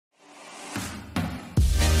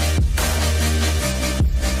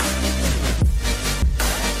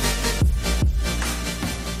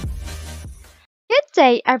Good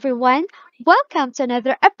day, everyone. Welcome to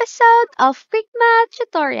another episode of quickmath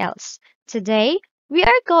tutorials. Today, we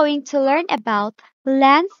are going to learn about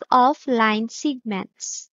length of line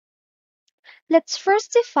segments. Let's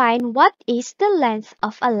first define what is the length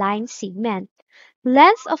of a line segment.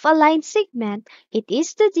 Length of a line segment, it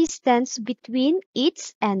is the distance between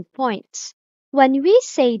its endpoints. When we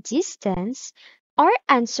say distance, our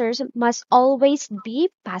answers must always be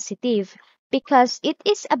positive because it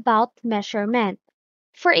is about measurement.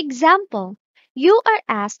 For example, you are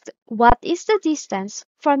asked what is the distance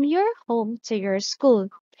from your home to your school.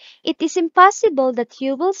 It is impossible that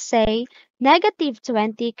you will say negative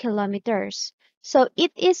 20 kilometers. So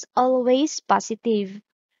it is always positive.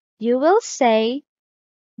 You will say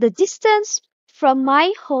the distance from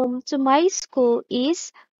my home to my school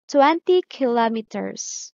is 20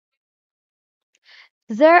 kilometers.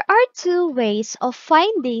 There are two ways of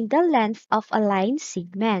finding the length of a line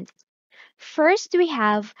segment. First, we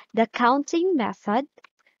have the counting method.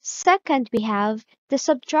 Second, we have the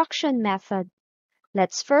subtraction method.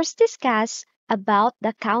 Let's first discuss about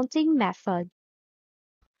the counting method.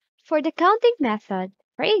 For the counting method,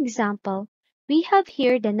 for example, we have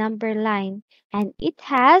here the number line and it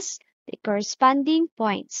has the corresponding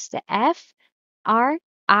points, the F, R,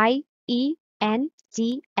 I, E, and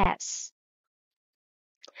D, S.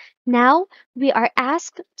 Now, we are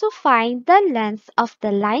asked to find the length of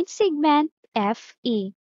the line segment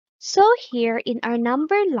FE. So here in our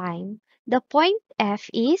number line, the point F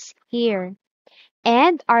is here,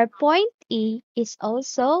 and our point E is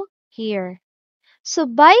also here. So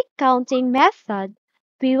by counting method,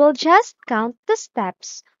 we will just count the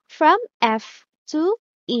steps from F to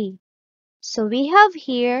E. So we have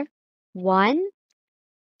here 1,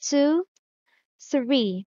 2,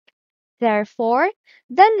 3. Therefore,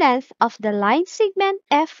 the length of the line segment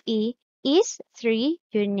FE is 3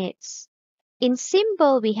 units. In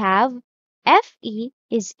symbol, we have FE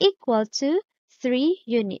is equal to 3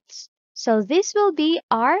 units. So this will be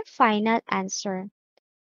our final answer.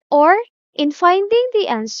 Or, in finding the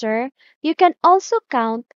answer, you can also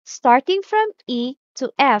count starting from E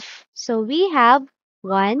to F. So we have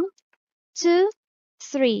 1, 2,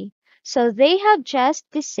 3. So they have just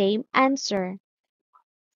the same answer.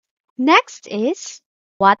 Next is,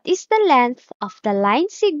 what is the length of the line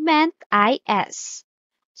segment IS?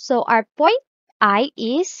 So our point I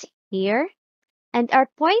is here and our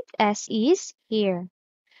point S is here.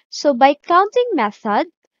 So by counting method,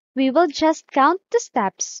 we will just count the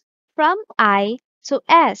steps from I to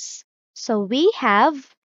S. So we have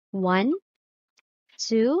 1,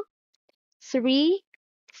 2, 3,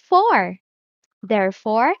 4.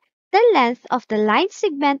 Therefore, the length of the line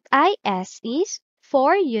segment IS is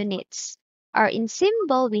 4 units. Or in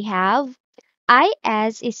symbol, we have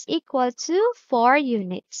IS is equal to 4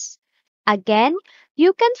 units. Again,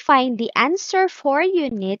 you can find the answer 4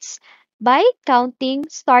 units by counting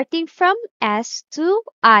starting from S to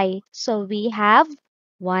I. So we have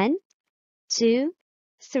 1, 2,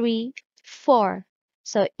 3, 4.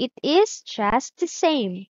 So it is just the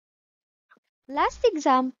same. Last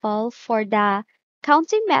example for the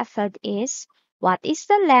counting method is, what is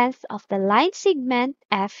the length of the line segment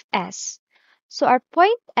FS? So our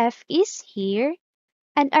point F is here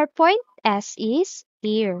and our point S is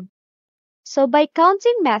here. So by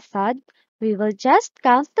counting method, we will just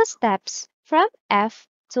count the steps from F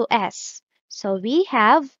to S. So we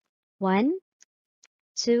have 1,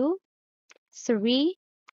 2, 3,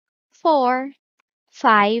 4,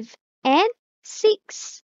 5, and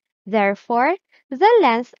 6. Therefore, the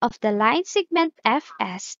length of the line segment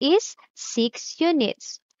FS is 6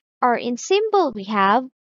 units. Or in symbol, we have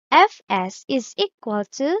FS is equal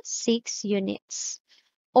to 6 units.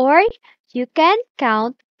 Or you can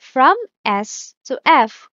count from S to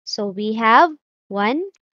F. So we have 1,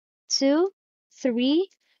 2, 3,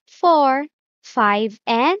 4, 5,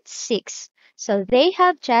 and 6. So they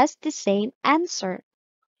have just the same answer.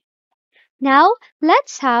 Now,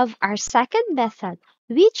 let's have our second method,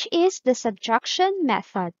 which is the subtraction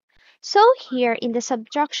method. So here in the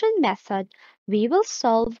subtraction method, we will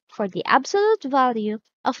solve for the absolute value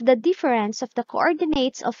of the difference of the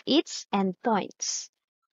coordinates of its endpoints.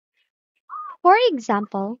 For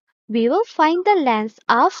example, we will find the length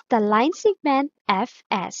of the line segment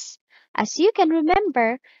FS. As you can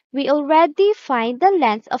remember, we already find the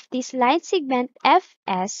length of this line segment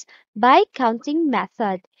FS by counting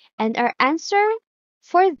method, and our answer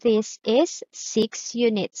for this is 6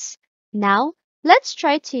 units. Now, let's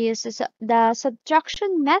try to use the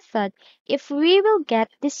subtraction method if we will get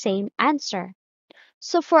the same answer.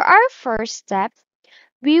 So for our first step,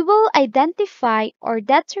 we will identify or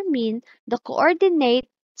determine the coordinates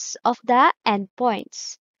coordinates of the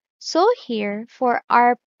endpoints. So here, for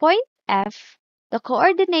our point F, the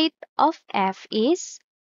coordinate of F is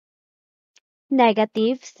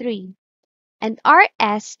 -3, and our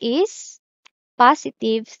S is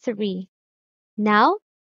 +3. Now,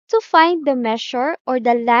 to find the measure or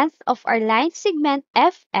the length of our line segment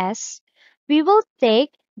FS, we will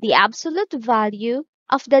take the absolute value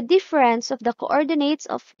of the difference of the coordinates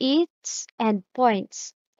of its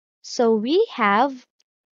endpoints. So we have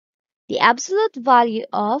the absolute value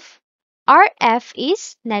of RF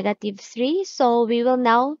is -3, so we will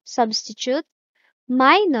now substitute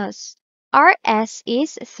minus RS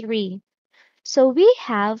is 3. So we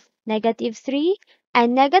have -3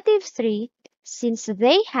 and -3 since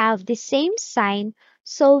they have the same sign,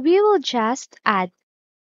 so we will just add.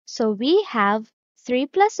 So we have 3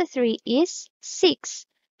 plus 3 is 6.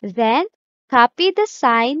 Then copy the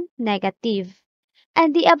sign negative.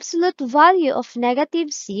 And the absolute value of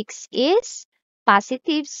 -6 is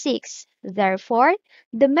 +6. Therefore,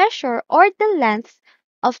 the measure or the length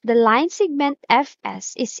of the line segment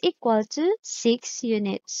FS is equal to 6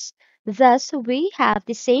 units. Thus, we have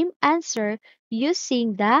the same answer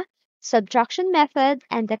using the subtraction method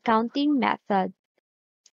and the counting method.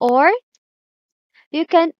 Or you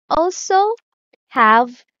can also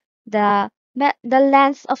have the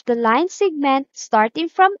length of the line segment starting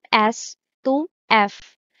from S to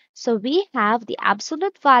F. So we have the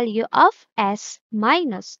absolute value of S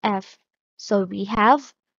minus F. So we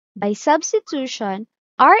have, by substitution,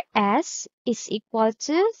 RS is equal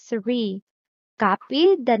to 3.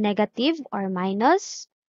 Copy the negative or minus,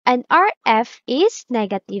 and RF is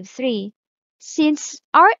 -3. Since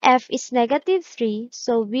RF is -3,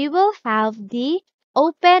 so we will have the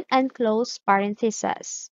open and close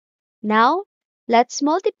parentheses. Now, let's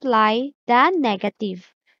multiply the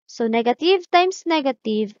negative. So negative times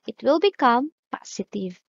negative, it will become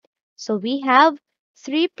positive. So we have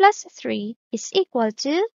 3 plus 3 is equal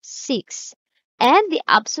to 6. And the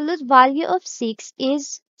absolute value of 6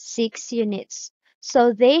 is 6 units.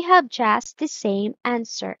 So they have just the same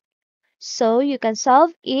answer. So you can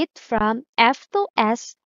solve it from F to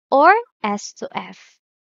S or S to F.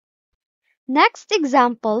 Next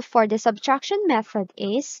example for the subtraction method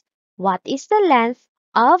is, what is the length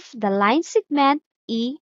of the line segment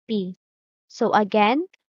EP? So again,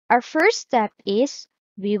 our first step is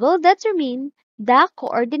we will determine the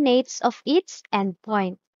coordinates of its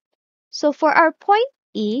endpoint. So for our point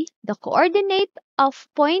E, the coordinate of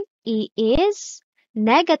point E is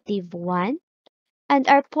 -1 and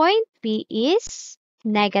our point P is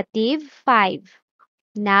 -5.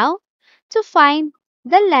 Now, to find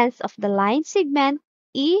the length of the line segment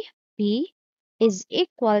EP is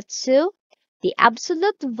equal to the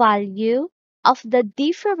absolute value of the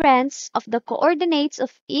difference of the coordinates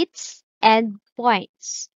of its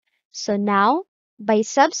endpoints. So now, by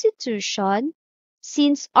substitution,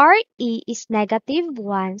 since RE is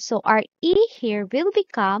 -1, so RE here will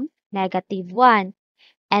become -1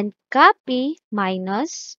 and copy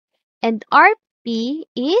minus, and RP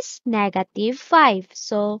is -5.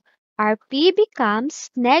 So RP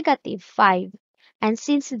becomes -5. And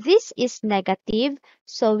since this is negative,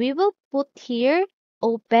 so we will put here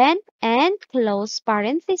open and close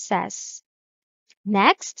parentheses.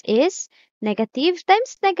 Next is negative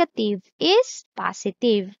times negative is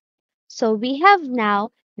positive. So we have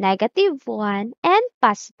now -1 and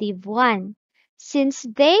 +1. Since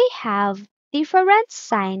they have different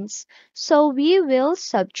signs, so we will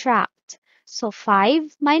subtract. So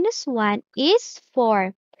 5 minus 1 is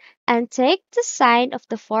 4. And take the sign of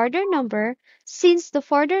the further number, since the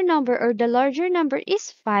further number or the larger number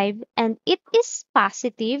is 5 and it is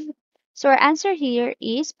positive. So our answer here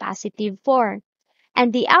is +4.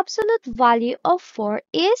 And the absolute value of 4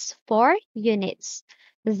 is 4 units.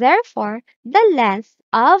 Therefore, the length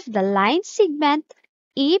of the line segment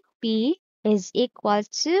EP is equal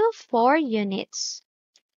to 4 units.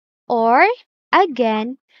 Or,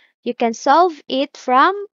 again, you can solve it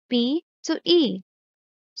from P to E.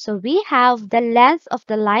 So we have the length of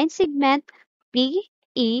the line segment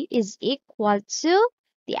PE is equal to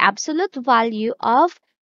the absolute value of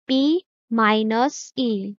P minus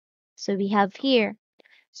E. So we have here.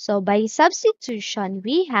 So by substitution,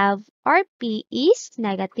 we have RP is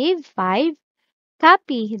 -5,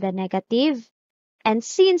 copy the negative, and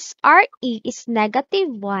since RE is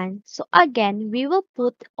 -1, so again, we will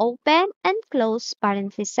put open and close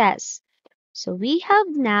parentheses. So we have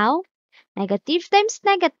now negative times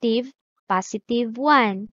negative,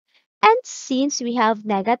 +1. And since we have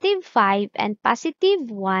 -5 and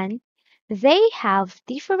 +1, they have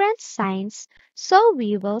different signs, so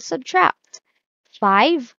we will subtract.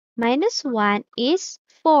 5 minus 1 is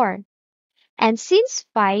 4. And since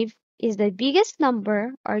 5 is the biggest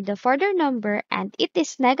number or the further number and it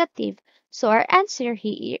is negative, so our answer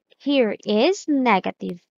here is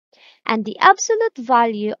negative. And the absolute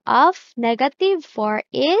value of negative 4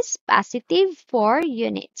 is positive 4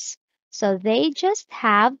 units. So they just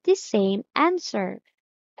have the same answer.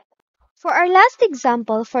 For our last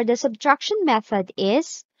example for the subtraction method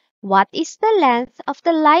is, what is the length of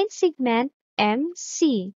the line segment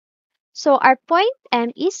MC? So our point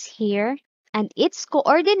M is here and its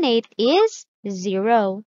coordinate is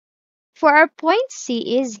 0. For our point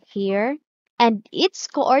C is here and its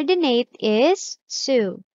coordinate is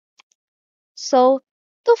 2. So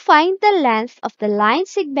to find the length of the line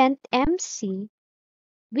segment MC,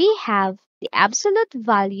 we have the absolute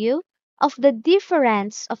value of the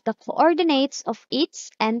difference of the coordinates of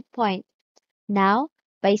each endpoint. Now,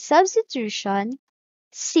 by substitution,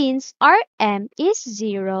 since our M is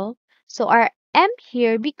 0, so our M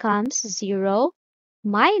here becomes 0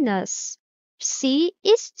 minus C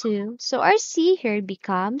is 2, so our C here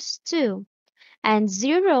becomes 2. And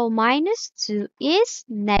 0 minus 2 is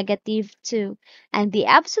negative 2. And the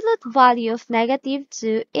absolute value of negative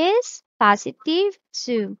 2 is positive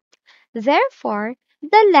 2. Therefore,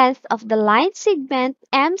 the length of the line segment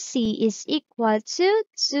MC is equal to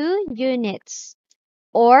 2 units.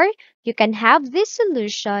 Or you can have this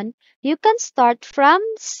solution, you can start from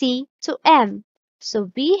C to M.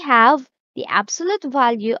 So we have the absolute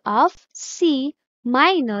value of C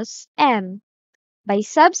minus M. By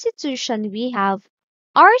substitution, we have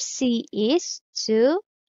RC is 2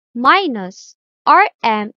 minus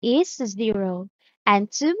RM is 0.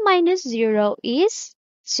 And 2 minus 0 is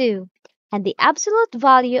 2. And the absolute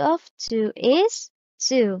value of 2 is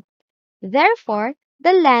 2. Therefore,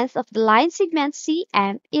 the length of the line segment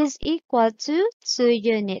CM is equal to 2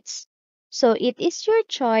 units. So it is your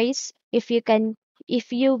choice if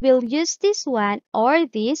you will use this one or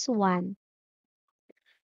this one.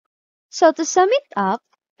 So to sum it up,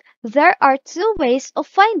 there are two ways of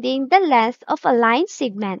finding the length of a line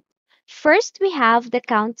segment. First, we have the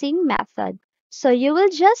counting method. So you will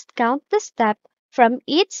just count the step from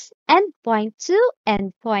each endpoint to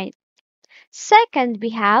endpoint. Second, we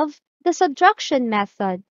have the subtraction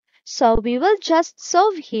method. So we will just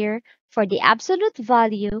solve here for the absolute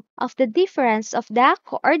value of the difference of the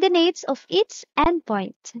coordinates of each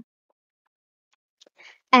endpoint.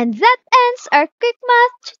 And that ends our quick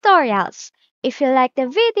math tutorials. If you like the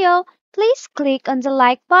video, please click on the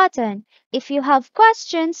like button. If you have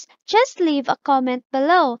questions, just leave a comment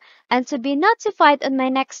below. And to be notified on my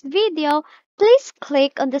next video, please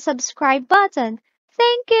click on the subscribe button.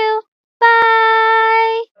 Thank you.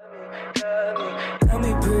 Bye! Tell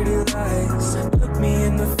me pretty lies, look me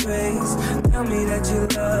in the face, tell me that you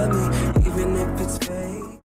love me.